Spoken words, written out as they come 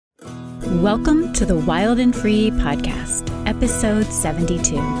Welcome to the Wild and Free podcast, episode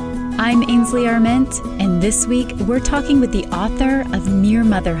 72. I'm Ainsley Arment, and this week we're talking with the author of Mere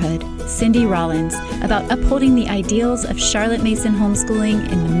Motherhood, Cindy Rollins, about upholding the ideals of Charlotte Mason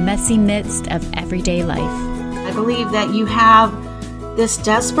homeschooling in the messy midst of everyday life. I believe that you have this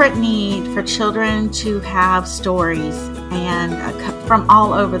desperate need for children to have stories and from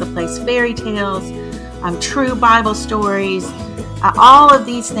all over the place, fairy tales, true Bible stories. All of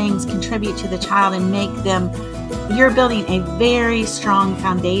these things contribute to the child and make them, you're building a very strong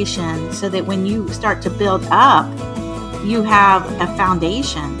foundation so that when you start to build up, you have a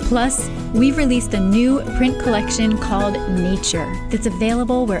foundation. Plus, we've released a new print collection called Nature that's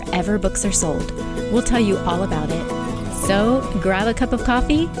available wherever books are sold. We'll tell you all about it. So grab a cup of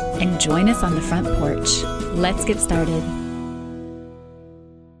coffee and join us on the front porch. Let's get started.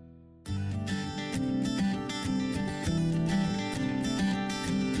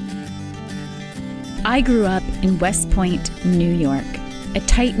 I grew up in West Point, New York, a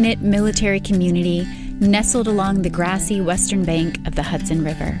tight-knit military community nestled along the grassy western bank of the Hudson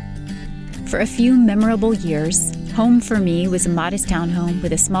River. For a few memorable years, home for me was a modest townhome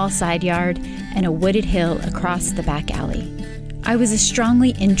with a small side yard and a wooded hill across the back alley. I was a strongly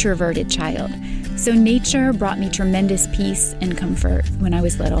introverted child, so nature brought me tremendous peace and comfort when I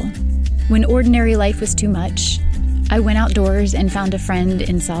was little. When ordinary life was too much, I went outdoors and found a friend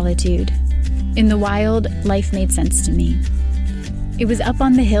in solitude. In the wild, life made sense to me. It was up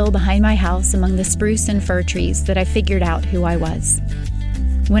on the hill behind my house among the spruce and fir trees that I figured out who I was.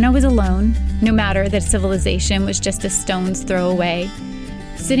 When I was alone, no matter that civilization was just a stone's throw away,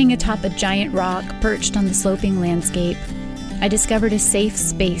 sitting atop a giant rock perched on the sloping landscape, I discovered a safe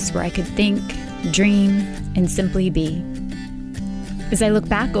space where I could think, dream, and simply be. As I look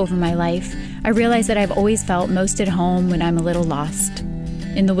back over my life, I realize that I've always felt most at home when I'm a little lost.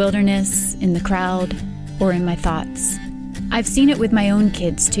 In the wilderness, in the crowd, or in my thoughts. I've seen it with my own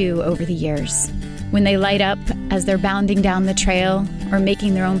kids, too, over the years. When they light up as they're bounding down the trail or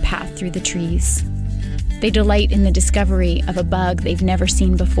making their own path through the trees. They delight in the discovery of a bug they've never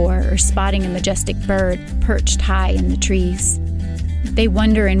seen before or spotting a majestic bird perched high in the trees. They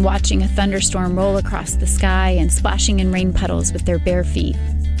wonder in watching a thunderstorm roll across the sky and splashing in rain puddles with their bare feet.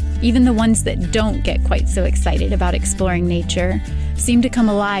 Even the ones that don't get quite so excited about exploring nature seem to come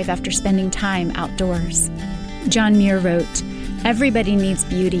alive after spending time outdoors. John Muir wrote, "Everybody needs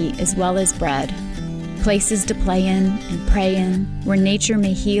beauty as well as bread, places to play in and pray in, where nature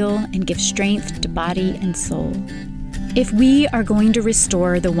may heal and give strength to body and soul." If we are going to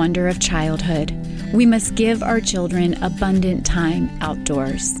restore the wonder of childhood, we must give our children abundant time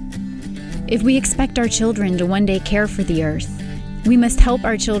outdoors. If we expect our children to one day care for the earth, we must help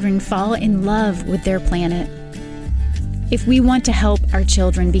our children fall in love with their planet. If we want to help our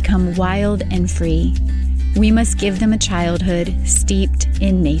children become wild and free, we must give them a childhood steeped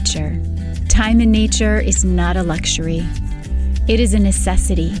in nature. Time in nature is not a luxury. It is a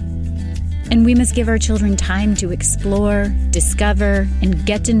necessity. And we must give our children time to explore, discover, and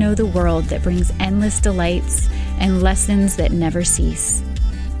get to know the world that brings endless delights and lessons that never cease.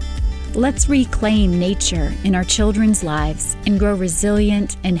 Let's reclaim nature in our children's lives and grow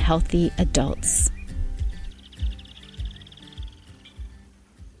resilient and healthy adults.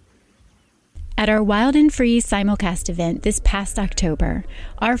 At our Wild and Free simulcast event this past October,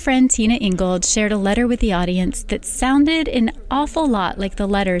 our friend Tina Ingold shared a letter with the audience that sounded an awful lot like the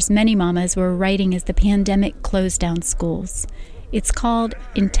letters many mamas were writing as the pandemic closed down schools. It's called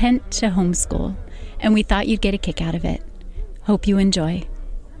Intent to Homeschool, and we thought you'd get a kick out of it. Hope you enjoy.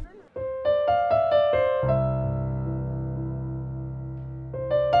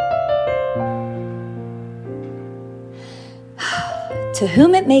 To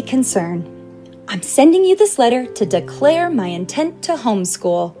whom it may concern, I'm sending you this letter to declare my intent to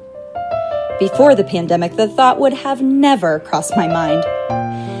homeschool. Before the pandemic, the thought would have never crossed my mind.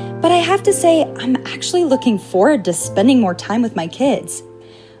 But I have to say, I'm actually looking forward to spending more time with my kids.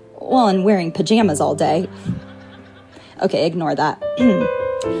 Well, and wearing pajamas all day. Okay, ignore that.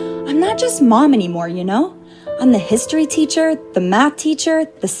 I'm not just mom anymore, you know? I'm the history teacher, the math teacher,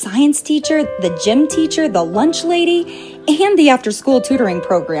 the science teacher, the gym teacher, the lunch lady, and the after-school tutoring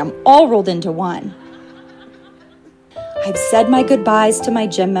program, all rolled into one. I've said my goodbyes to my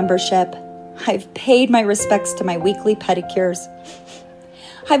gym membership. I've paid my respects to my weekly pedicures.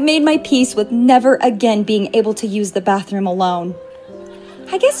 I've made my peace with never again being able to use the bathroom alone.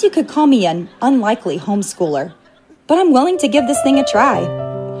 I guess you could call me an unlikely homeschooler, but I'm willing to give this thing a try.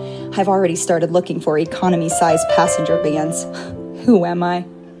 I've already started looking for economy-sized passenger vans. Who am I?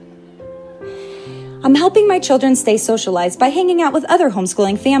 I'm helping my children stay socialized by hanging out with other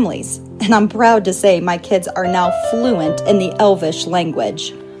homeschooling families. and I'm proud to say my kids are now fluent in the Elvish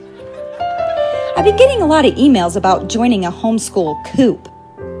language. I've been getting a lot of emails about joining a homeschool coop.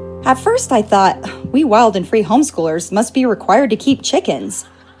 At first I thought, we wild and free homeschoolers must be required to keep chickens.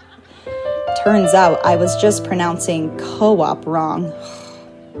 Turns out I was just pronouncing co-op wrong.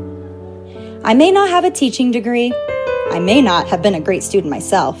 I may not have a teaching degree. I may not have been a great student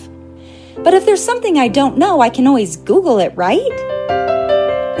myself. But if there's something I don't know, I can always Google it, right?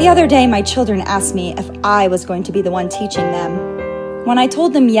 The other day, my children asked me if I was going to be the one teaching them. When I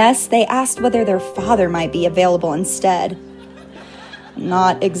told them yes, they asked whether their father might be available instead.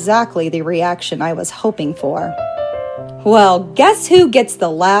 Not exactly the reaction I was hoping for. Well, guess who gets the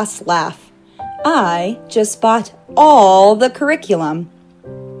last laugh? I just bought all the curriculum.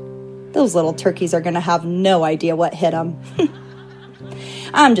 Those little turkeys are going to have no idea what hit them.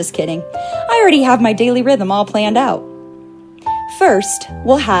 I'm just kidding. I already have my daily rhythm all planned out. First,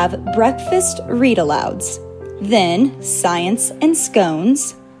 we'll have breakfast read-alouds. Then, science and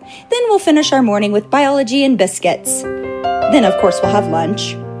scones. Then we'll finish our morning with biology and biscuits. Then, of course, we'll have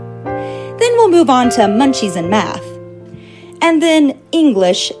lunch. Then we'll move on to munchies and math. And then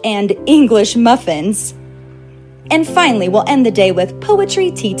English and English muffins. And finally, we'll end the day with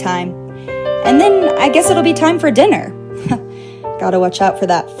poetry tea time. And then I guess it'll be time for dinner. Gotta watch out for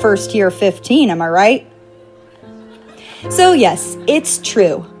that first year 15, am I right? So yes, it's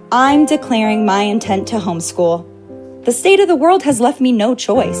true. I'm declaring my intent to homeschool. The state of the world has left me no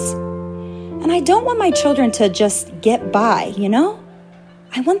choice. And I don't want my children to just get by, you know?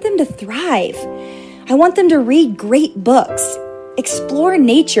 I want them to thrive. I want them to read great books, explore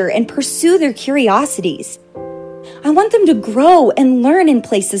nature, and pursue their curiosities. I want them to grow and learn in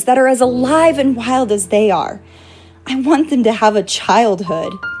places that are as alive and wild as they are. I want them to have a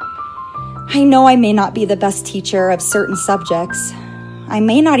childhood. I know I may not be the best teacher of certain subjects. I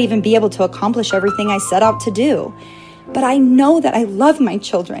may not even be able to accomplish everything I set out to do. But I know that I love my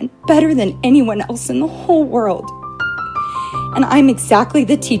children better than anyone else in the whole world. And I'm exactly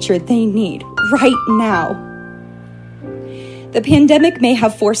the teacher they need right now. The pandemic may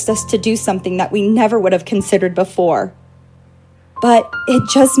have forced us to do something that we never would have considered before. But it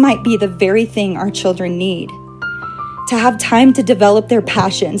just might be the very thing our children need. To have time to develop their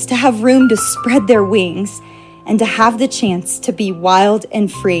passions, to have room to spread their wings, and to have the chance to be wild and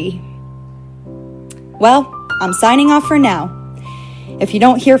free. Well, I'm signing off for now. If you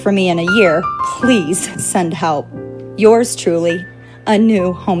don't hear from me in a year, please send help. Yours truly, a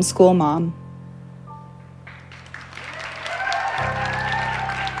new homeschool mom.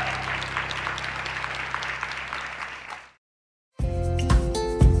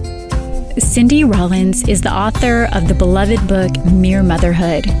 Cindy Rollins is the author of the beloved book Mere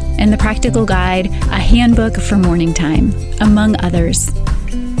Motherhood and the practical guide A Handbook for Morning Time, among others.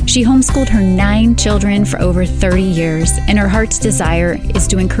 She homeschooled her 9 children for over 30 years, and her heart's desire is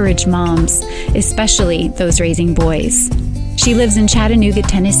to encourage moms, especially those raising boys. She lives in Chattanooga,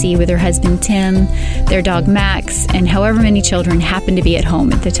 Tennessee with her husband Tim, their dog Max, and however many children happen to be at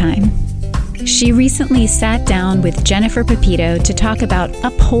home at the time. She recently sat down with Jennifer Pepito to talk about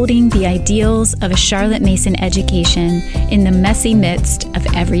upholding the ideals of a Charlotte Mason education in the messy midst of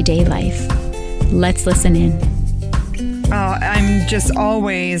everyday life. Let's listen in. I'm just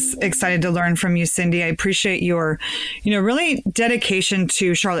always excited to learn from you, Cindy. I appreciate your, really dedication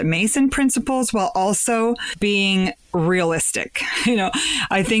to Charlotte Mason principles while also being realistic.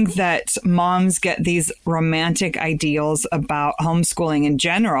 I think that moms get these romantic ideals about homeschooling in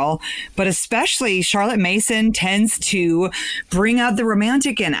general, but especially Charlotte Mason tends to bring out the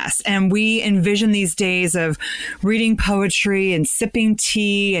romantic in us. And we envision these days of reading poetry and sipping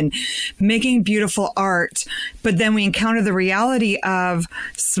tea and making beautiful art. But then we encounter the reality of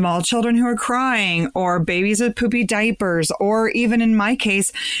small children who are crying, or babies with poopy diapers, or even in my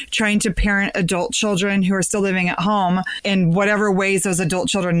case, trying to parent adult children who are still living at home in whatever ways those adult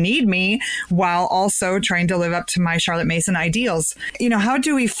children need me, while also trying to live up to my Charlotte Mason ideals. How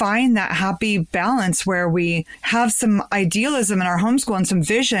do we find that happy balance where we have some idealism in our homeschool and some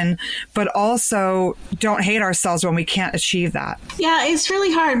vision, but also don't hate ourselves when we can't achieve that? Yeah, it's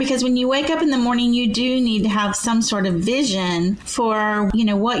really hard because when you wake up in the morning, you do need to have some sort of vision for,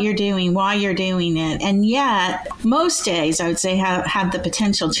 what you're doing, why you're doing it. And yet, most days, I would say, have the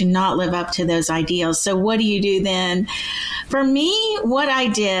potential to not live up to those ideals. So what do you do then? For me, what I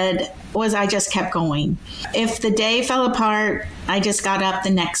did was I just kept going. If the day fell apart, I just got up the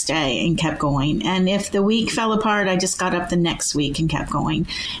next day and kept going. And if the week fell apart, I just got up the next week and kept going.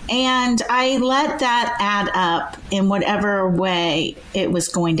 And I let that add up in whatever way it was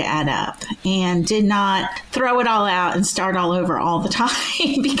going to add up, and did not throw it all out and start all over all the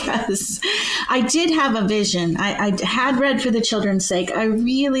time, because I did have a vision. I had read For the Children's Sake. I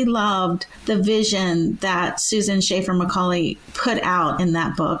really loved the vision that Susan Schaefer Macaulay put out in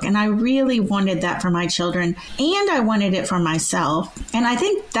that book. And I really wanted that for my children, and I wanted it for myself. And I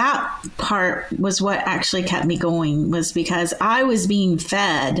think that part was what actually kept me going, was because I was being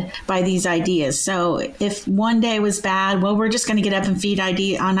fed by these ideas. So if one day was bad, well, we're just going to get up and feed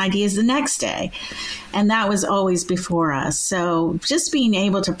on ideas the next day. And that was always before us. So just being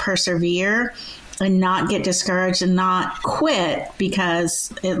able to persevere and not get discouraged and not quit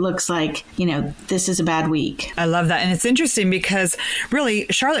because it looks like, this is a bad week. I love that. And it's interesting because really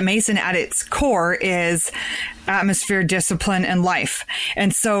Charlotte Mason at its core is atmosphere, discipline, and life.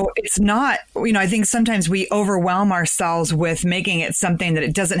 And so it's not, I think sometimes we overwhelm ourselves with making it something that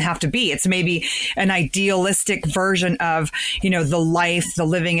it doesn't have to be. It's maybe an idealistic version of, the life, the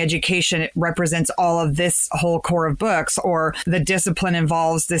living education. It represents all of this whole core of books, or the discipline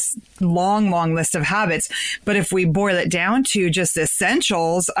involves this long, long list of habits. But if we boil it down to just the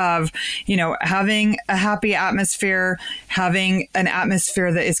essentials of, having a happy atmosphere, having an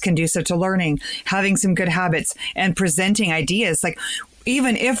atmosphere that is conducive to learning, having some good habits, and presenting ideas, like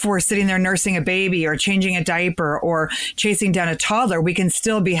even if we're sitting there nursing a baby or changing a diaper or chasing down a toddler, we can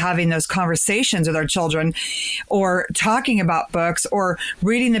still be having those conversations with our children, or talking about books, or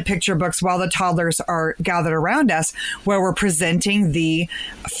reading the picture books while the toddlers are gathered around us, where we're presenting the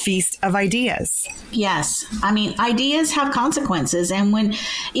feast of ideas. Yes. I mean, ideas have consequences. And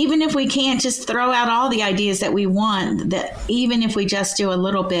even if we can't just throw out all the ideas that we want, that even if we just do a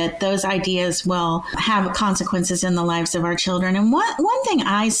little bit, those ideas will have consequences in the lives of our children. And one thing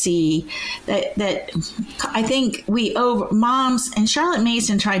I see that I think moms, and Charlotte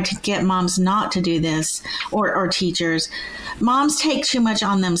Mason tried to get moms not to do this, or teachers, moms take too much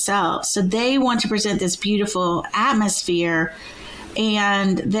on themselves. So they want to present this beautiful atmosphere,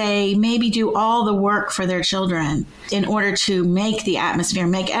 and they maybe do all the work for their children in order to make the atmosphere,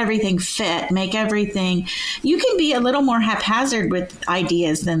 make everything fit, make everything. You can be a little more haphazard with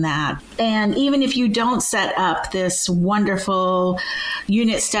ideas than that. And even if you don't set up this wonderful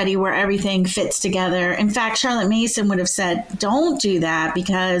unit study where everything fits together, in fact, Charlotte Mason would have said, don't do that,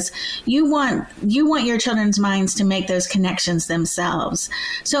 because you want your children's minds to make those connections themselves.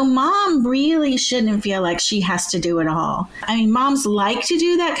 So mom really shouldn't feel like she has to do it all. I mean, moms like to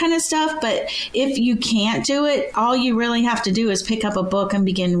do that kind of stuff, but if you can't do it, all you really have to do is pick up a book and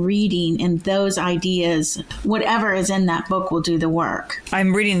begin reading, and those ideas, whatever is in that book, will do the work.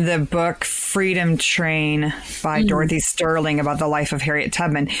 I'm reading the book Freedom Train by Dorothy Sterling about the life of Harriet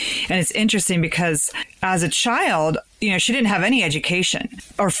Tubman. And it's interesting because as a child, she didn't have any education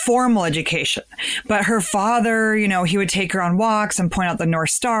or formal education, but her father, he would take her on walks and point out the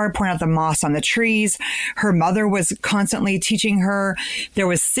North Star, point out the moss on the trees. Her mother was constantly teaching her. There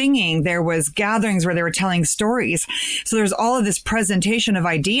was singing. There was gatherings where they were telling stories. So there's all of this presentation of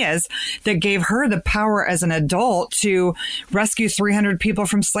ideas that gave her the power as an adult to rescue 300 people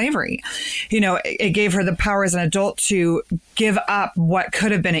from slavery. It gave her the power as an adult to give up what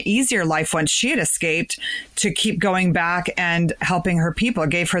could have been an easier life once she had escaped, to keep going back and helping her people. It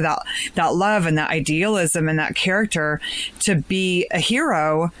gave her that love and that idealism and that character to be a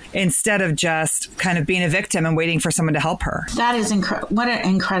hero instead of just kind of being a victim and waiting for someone to help her. That is what an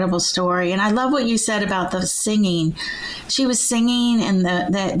incredible story. And I love what you said about the singing. She was singing, and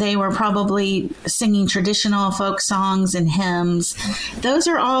they were probably singing traditional folk songs and hymns. Those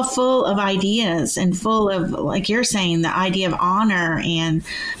are all full of ideas and full of, like you're saying, the idea of honor. And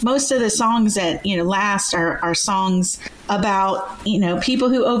most of the songs that last are songs about people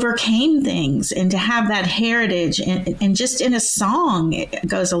who overcame things, and to have that heritage and just in a song, it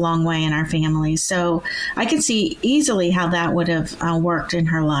goes a long way in our family. So I can see easily how that would have worked in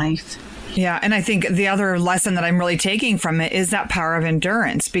her life. Yeah. And I think the other lesson that I'm really taking from it is that power of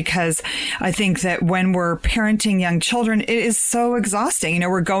endurance, because I think that when we're parenting young children, it is so exhausting.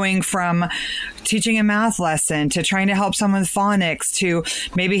 We're going from teaching a math lesson to trying to help someone with phonics to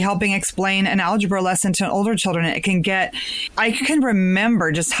maybe helping explain an algebra lesson to older children. I can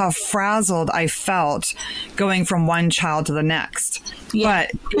remember just how frazzled I felt going from one child to the next. Yeah.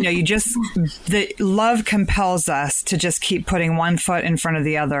 But, the love compels us to just keep putting one foot in front of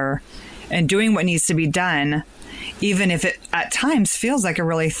the other and doing what needs to be done, even if it at times feels like a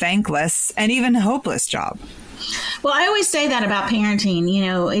really thankless and even hopeless job. Well, I always say that about parenting.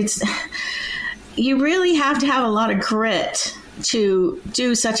 You really have to have a lot of grit to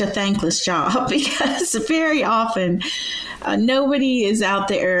do such a thankless job, because very often nobody is out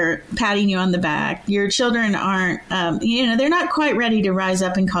there patting you on the back. Your children aren't, they're not quite ready to rise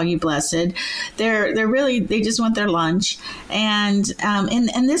up and call you blessed. They just want their lunch. And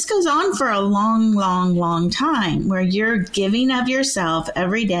this goes on for a long, long, long time, where you're giving of yourself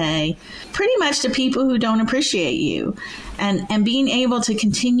every day, pretty much to people who don't appreciate you, and being able to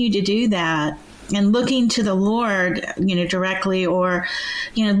continue to do that. And looking to the Lord, directly, or,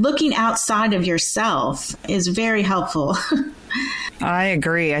 looking outside of yourself is very helpful. I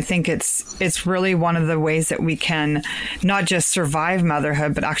agree. I think it's really one of the ways that we can not just survive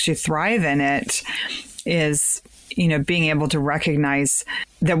motherhood, but actually thrive in it, is, being able to recognize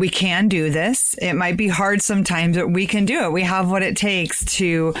that we can do this. It might be hard sometimes, but we can do it. We have what it takes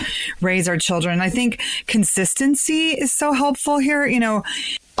to raise our children. I think consistency is so helpful here.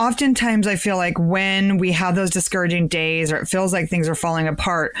 Oftentimes I feel like when we have those discouraging days, or it feels like things are falling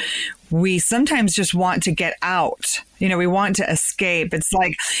apart, we sometimes just want to get out. We want to escape. It's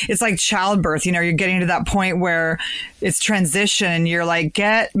like childbirth. You're getting to that point where it's transition and you're like,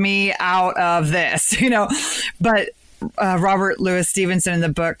 get me out of this, but Robert Louis Stevenson in the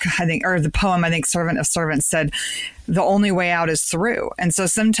book, or the poem, Servant of Servants, said the only way out is through. And so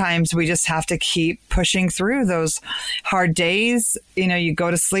sometimes we just have to keep pushing through those hard days. You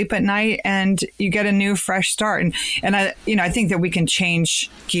go to sleep at night and you get a new fresh start. And I think that we can change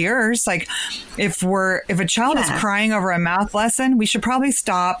gears. Like if a child is crying over a math lesson, we should probably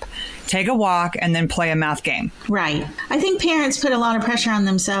stop, take a walk, and then play a math game. Right. I think parents put a lot of pressure on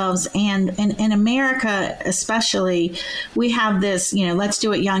themselves. And in America, especially, we have this, let's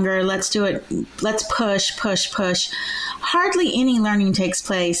do it younger. Let's push. Hardly any learning takes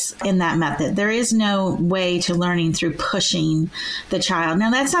place in that method. There is no way to learning through pushing the child. Now,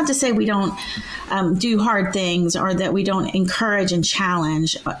 that's not to say we don't do hard things, or that we don't encourage and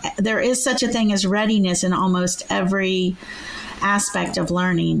challenge. There is such a thing as readiness in almost every aspect of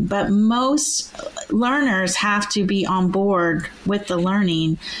learning, but most learners have to be on board with the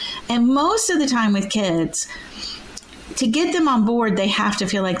learning. And most of the time with kids, to get them on board, they have to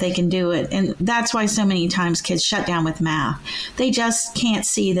feel like they can do it. And that's why so many times kids shut down with math. They just can't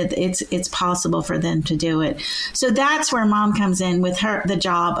see that it's possible for them to do it. So that's where mom comes in with the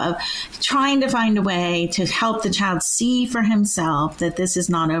job of trying to find a way to help the child see for himself that this is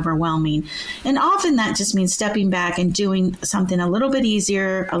not overwhelming. And often that just means stepping back and doing something a little bit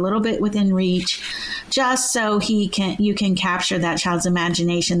easier, a little bit within reach, just so you can capture that child's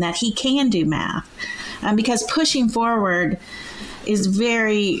imagination that he can do math. Because pushing forward is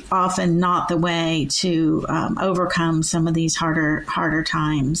very often not the way to overcome some of these harder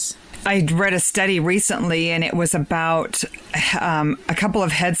times. I read a study recently, and it was about a couple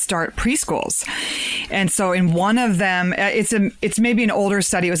of Head Start preschools. And so in one of them, it's maybe an older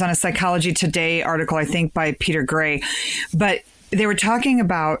study. It was on a Psychology Today article, I think, by Peter Gray. But they were talking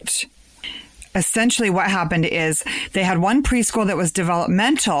about essentially what happened is they had one preschool that was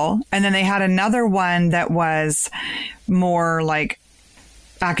developmental, and then they had another one that was more like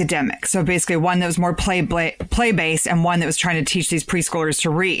academic. So basically one that was more play-based, and one that was trying to teach these preschoolers to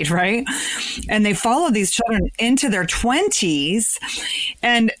read, right? And they followed these children into their 20s.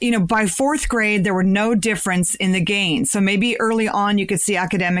 And, by fourth grade, there were no difference in the gain. So maybe early on you could see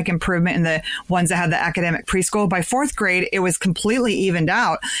academic improvement in the ones that had the academic preschool. By fourth grade, it was completely evened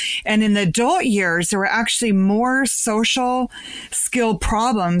out. And in the adult years, there were actually more social skill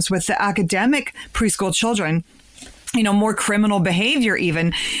problems with the academic preschool children, more criminal behavior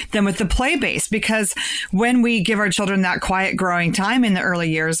even than with the play-based, because when we give our children that quiet growing time in the early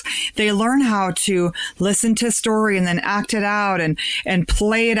years, they learn how to listen to a story and then act it out and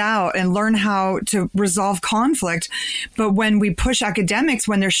play it out and learn how to resolve conflict. But when we push academics,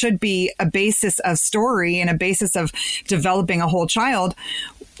 when there should be a basis of story and a basis of developing a whole child,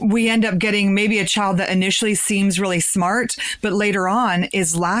 we end up getting maybe a child that initially seems really smart, but later on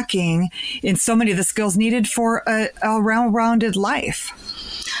is lacking in so many of the skills needed for a well-rounded life.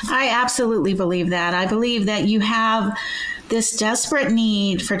 I absolutely believe that. I believe that you have this desperate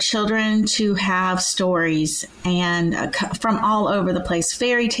need for children to have stories, and from all over the place,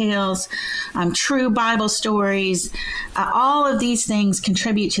 fairy tales, true Bible stories, all of these things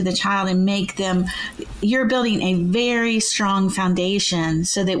contribute to the child and make them, you're building a very strong foundation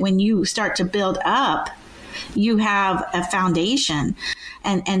so that when you start to build up you have a foundation.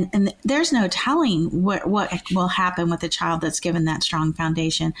 And there's no telling what will happen with a child that's given that strong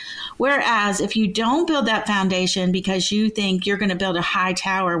foundation. Whereas if you don't build that foundation because you think you're going to build a high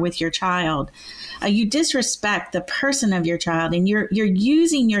tower with your child, you disrespect the person of your child, and you're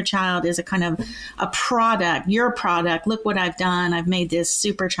using your child as a kind of a product, your product. Look what I've done. I've made this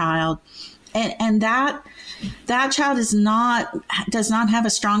super child. And that child does not have a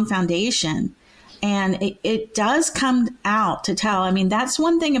strong foundation. And it does come out to tell. I mean, that's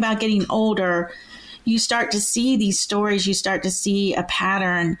one thing about getting older. You start to see these stories. You start to see a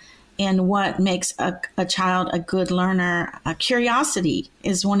pattern in what makes a child a good learner. Curiosity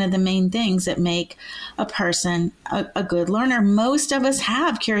is one of the main things that make a person a good learner. Most of us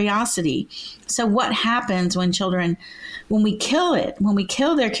have curiosity. So what happens when we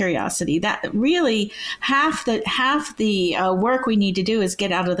kill their curiosity? That really half the work we need to do is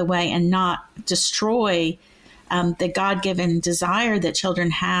get out of the way and not destroy the God-given desire that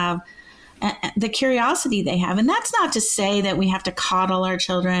children have, the curiosity they have. And that's not to say that we have to coddle our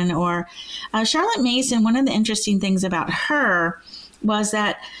children or Charlotte Mason. One of the interesting things about her was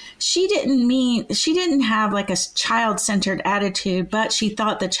that she didn't have like a child-centered attitude, but she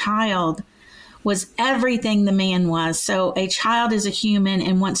thought the child was everything the man was. So a child is a human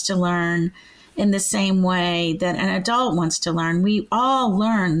and wants to learn in the same way that an adult wants to learn. We all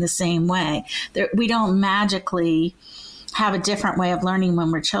learn the same way. We don't magically have a different way of learning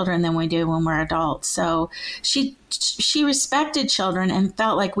when we're children than we do when we're adults. So she respected children and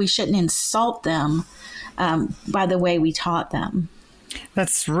felt like we shouldn't insult them by the way we taught them.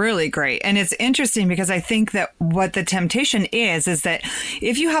 That's really great. And it's interesting because I think that what the temptation is that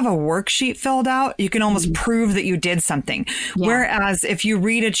if you have a worksheet filled out, you can almost prove that you did something. Yeah. Whereas if you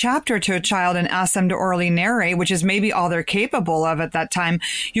read a chapter to a child and ask them to orally narrate, which is maybe all they're capable of at that time,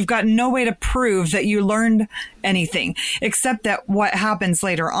 you've got no way to prove that you learned anything, except that what happens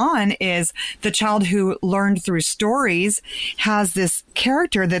later on is the child who learned through stories has this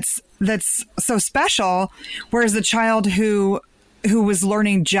character that's so special, whereas the child who was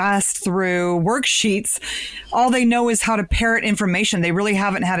learning just through worksheets, all they know is how to parrot information. They really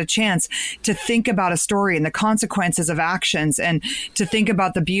haven't had a chance to think about a story and the consequences of actions, and to think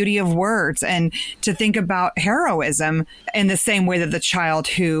about the beauty of words, and to think about heroism in the same way that the child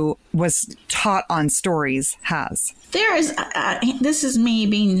who was taught on stories has. There is, this is me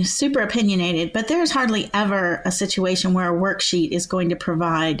being super opinionated, but there's hardly ever a situation where a worksheet is going to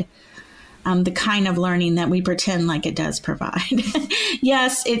provide the kind of learning that we pretend like it does provide.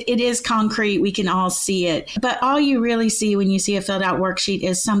 Yes, it is concrete. We can all see it. But all you really see when you see a filled out worksheet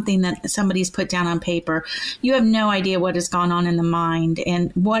is something that somebody's put down on paper. You have no idea what has gone on in the mind.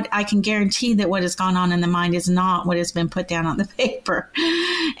 And what I can guarantee that what has gone on in the mind is not what has been put down on the paper.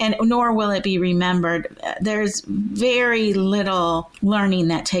 And nor will it be remembered. There's very little learning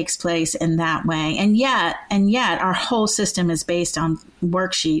that takes place in that way. And yet our whole system is based on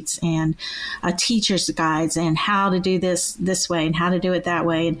worksheets and teacher's guides and how to do this way and how to do it that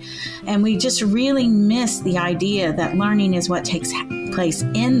way. And we just really miss the idea that learning is what takes place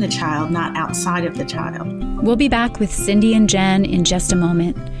in the child, not outside of the child. We'll be back with Cindy and Jen in just a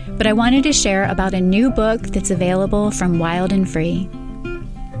moment, but I wanted to share about a new book that's available from Wild and Free.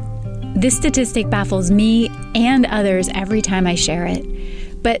 This statistic baffles me and others every time I share it.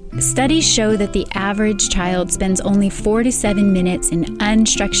 But studies show that the average child spends only 4 to 7 minutes in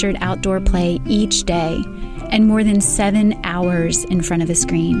unstructured outdoor play each day, and more than 7 hours in front of a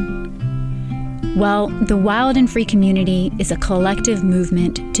screen. Well, the Wild and Free community is a collective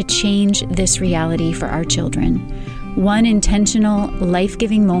movement to change this reality for our children, one intentional,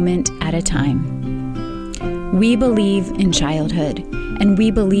 life-giving moment at a time. We believe in childhood, and we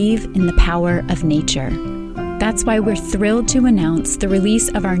believe in the power of nature. That's why we're thrilled to announce the release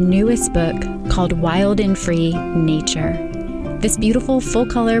of our newest book called Wild and Free Nature. This beautiful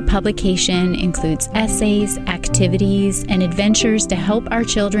full-color publication includes essays, activities, and adventures to help our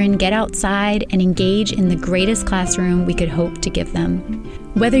children get outside and engage in the greatest classroom we could hope to give them.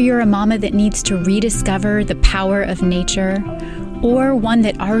 Whether you're a mama that needs to rediscover the power of nature, or one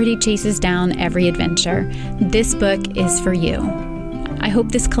that already chases down every adventure, this book is for you. I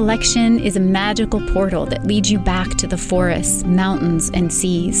hope this collection is a magical portal that leads you back to the forests, mountains, and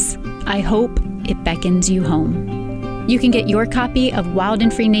seas. I hope it beckons you home. You can get your copy of Wild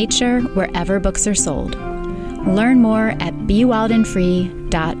and Free Nature wherever books are sold. Learn more at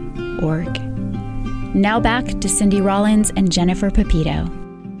bewildandfree.org. Now back to Cindy Rollins and Jennifer Pepito.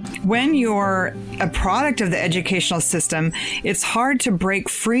 when you're a product of the educational system, it's hard to break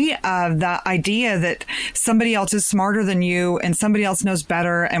free of the idea that somebody else is smarter than you and somebody else knows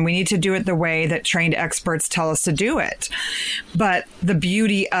better, and we need to do it the way that trained experts tell us to do it. But the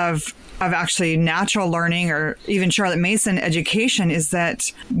beauty of actually natural learning, or even Charlotte Mason education, is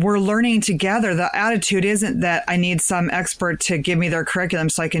that we're learning together. The attitude isn't that I need some expert to give me their curriculum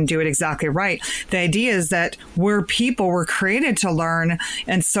so I can do it exactly right. The idea is that we're people, we're created to learn.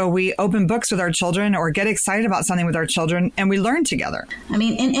 And so we open books with our children or get excited about something with our children, and we learn together. I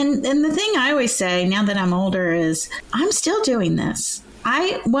mean, and the thing I always say now that I'm older is I'm still doing this.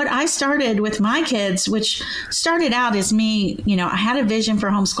 What I started with my kids, which started out as me, I had a vision for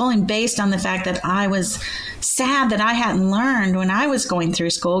homeschooling based on the fact that I was sad that I hadn't learned when I was going through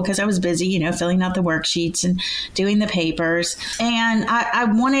school because I was busy, filling out the worksheets and doing the papers. And I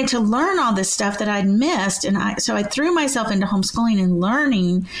wanted to learn all this stuff that I'd missed. And so I threw myself into homeschooling and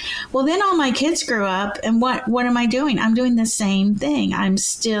learning. Well, then all my kids grew up, and what am I doing? I'm doing the same thing. I'm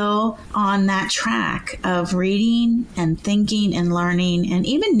still on that track of reading and thinking and learning and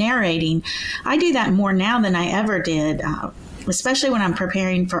even narrating. I do that more now than I ever did. Especially when I'm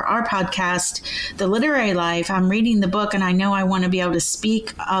preparing for our podcast, The Literary Life. I'm reading the book and I know I want to be able to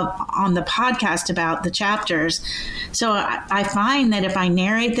speak on the podcast about the chapters. So I find that if I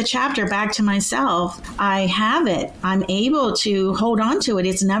narrate the chapter back to myself, I have it. I'm able to hold on to it.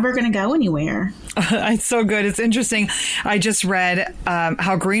 It's never going to go anywhere. It's so good. It's interesting. I just read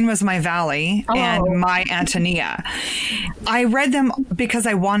How Green Was My Valley and My Antonia. I read them because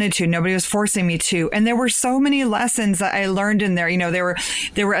I wanted to. Nobody was forcing me to. And there were so many lessons that I learned in there.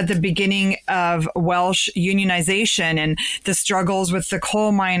 They were at the beginning of Welsh unionization and the struggles with the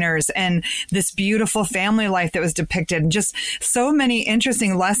coal miners and this beautiful family life that was depicted. Just so many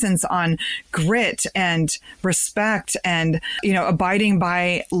interesting lessons on grit and respect and, abiding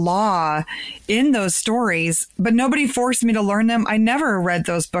by law in those stories, but nobody forced me to learn them. I never read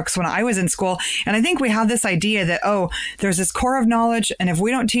those books when I was in school. And I think we have this idea that, there's this core of knowledge, and if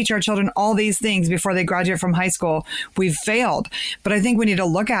we don't teach our children all these things before they graduate from high school, we've failed. But I think we need to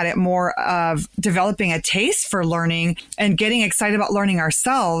look at it more of developing a taste for learning and getting excited about learning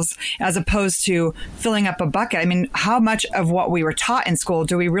ourselves as opposed to filling up a bucket. I mean, how much of what we were taught in school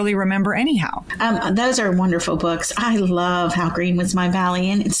do we really remember anyhow? Those are wonderful books. I love How Green Was My Valley,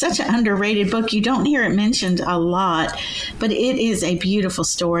 and it's such an underrated book. You don't hear it mentioned a lot, but it is a beautiful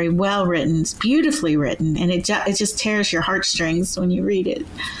story, well written, beautifully written, and it just tears your heartstrings when you read it.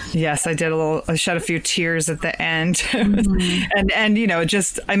 Yes, I did I shed a few tears at the end. Mm-hmm.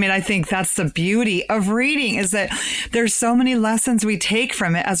 and I think that's the beauty of reading, is that there's so many lessons we take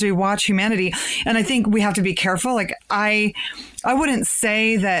from it as we watch humanity. And I think we have to be careful. Like I wouldn't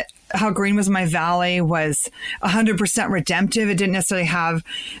say that How Green Was My Valley was 100% redemptive. It didn't necessarily have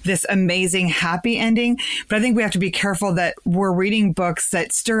this amazing happy ending, but I think we have to be careful that we're reading books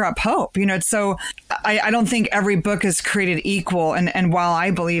that stir up hope. So I don't think every book is created equal. And while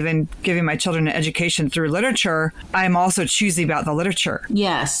I believe in giving my children an education through literature, I'm also choosy about the literature.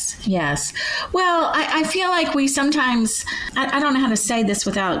 Yes. Well, I feel like we sometimes, I don't know how to say this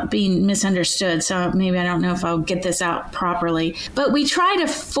without being misunderstood, so maybe I don't know if I'll get this out properly, but we try to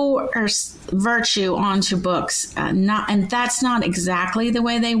force virtue onto books, and that's not exactly the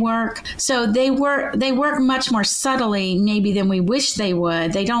way they work. So they work much more subtly, maybe, than we wish they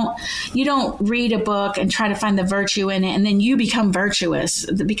would. You don't read a book and try to find the virtue in it, and then you become virtuous,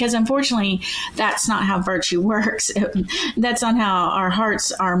 because unfortunately, that's not how virtue works. That's not how our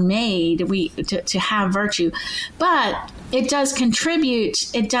hearts are made. To have virtue, but it does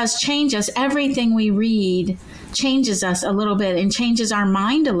contribute. It does change us. Everything we read changes us a little bit and changes our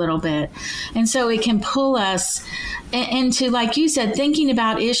mind a little bit. And so it can pull us into, like you said, thinking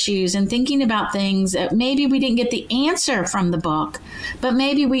about issues and thinking about things that maybe we didn't get the answer from the book, but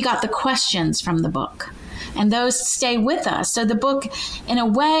maybe we got the questions from the book. And those stay with us. So the book, in a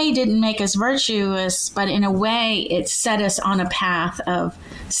way, didn't make us virtuous, but in a way, it set us on a path of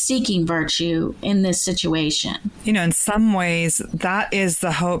seeking virtue in this situation. In some ways, that is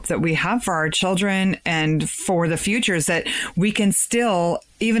the hope that we have for our children and for the future, is that we can still,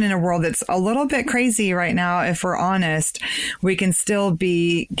 even in a world that's a little bit crazy right now, if we're honest, we can still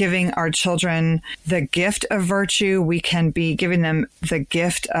be giving our children the gift of virtue. We can be giving them the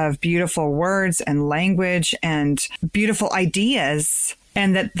gift of beautiful words and language and beautiful ideas,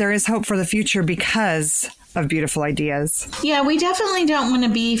 and that there is hope for the future because of beautiful ideas. Yeah, we definitely don't want to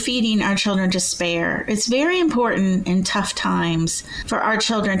be feeding our children despair. It's very important in tough times for our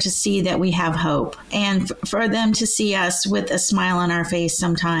children to see that we have hope, and for them to see us with a smile on our face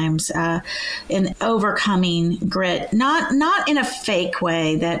sometimes, in overcoming grit, not in a fake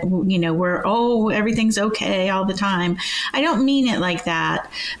way that, we're, everything's okay all the time. I don't mean it like that,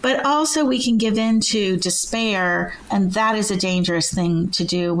 but also we can give in to despair, and that is a dangerous thing to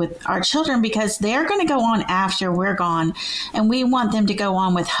do with our children, because they're going to go on after we're gone, and we want them to go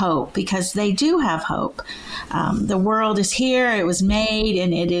on with hope, because they do have hope. The world is here, it was made,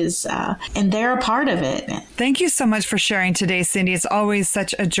 and it is, and they're a part of it. Thank you so much for sharing today, Cindy. It's always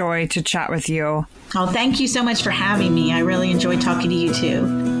such a joy to chat with you. Oh, thank you so much for having me. I really enjoyed talking to you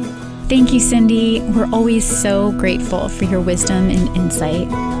too. Thank you, Cindy. We're always so grateful for your wisdom and insight.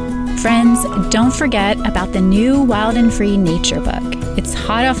 Friends, don't forget about the new Wild and Free Nature Book. It's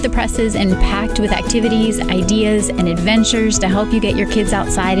hot off the presses and packed with activities, ideas, and adventures to help you get your kids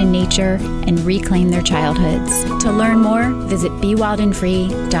outside in nature and reclaim their childhoods. To learn more, visit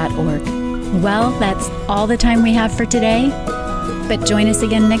bewildandfree.org. Well, that's all the time we have for today. But join us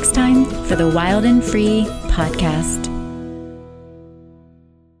again next time for the Wild and Free podcast.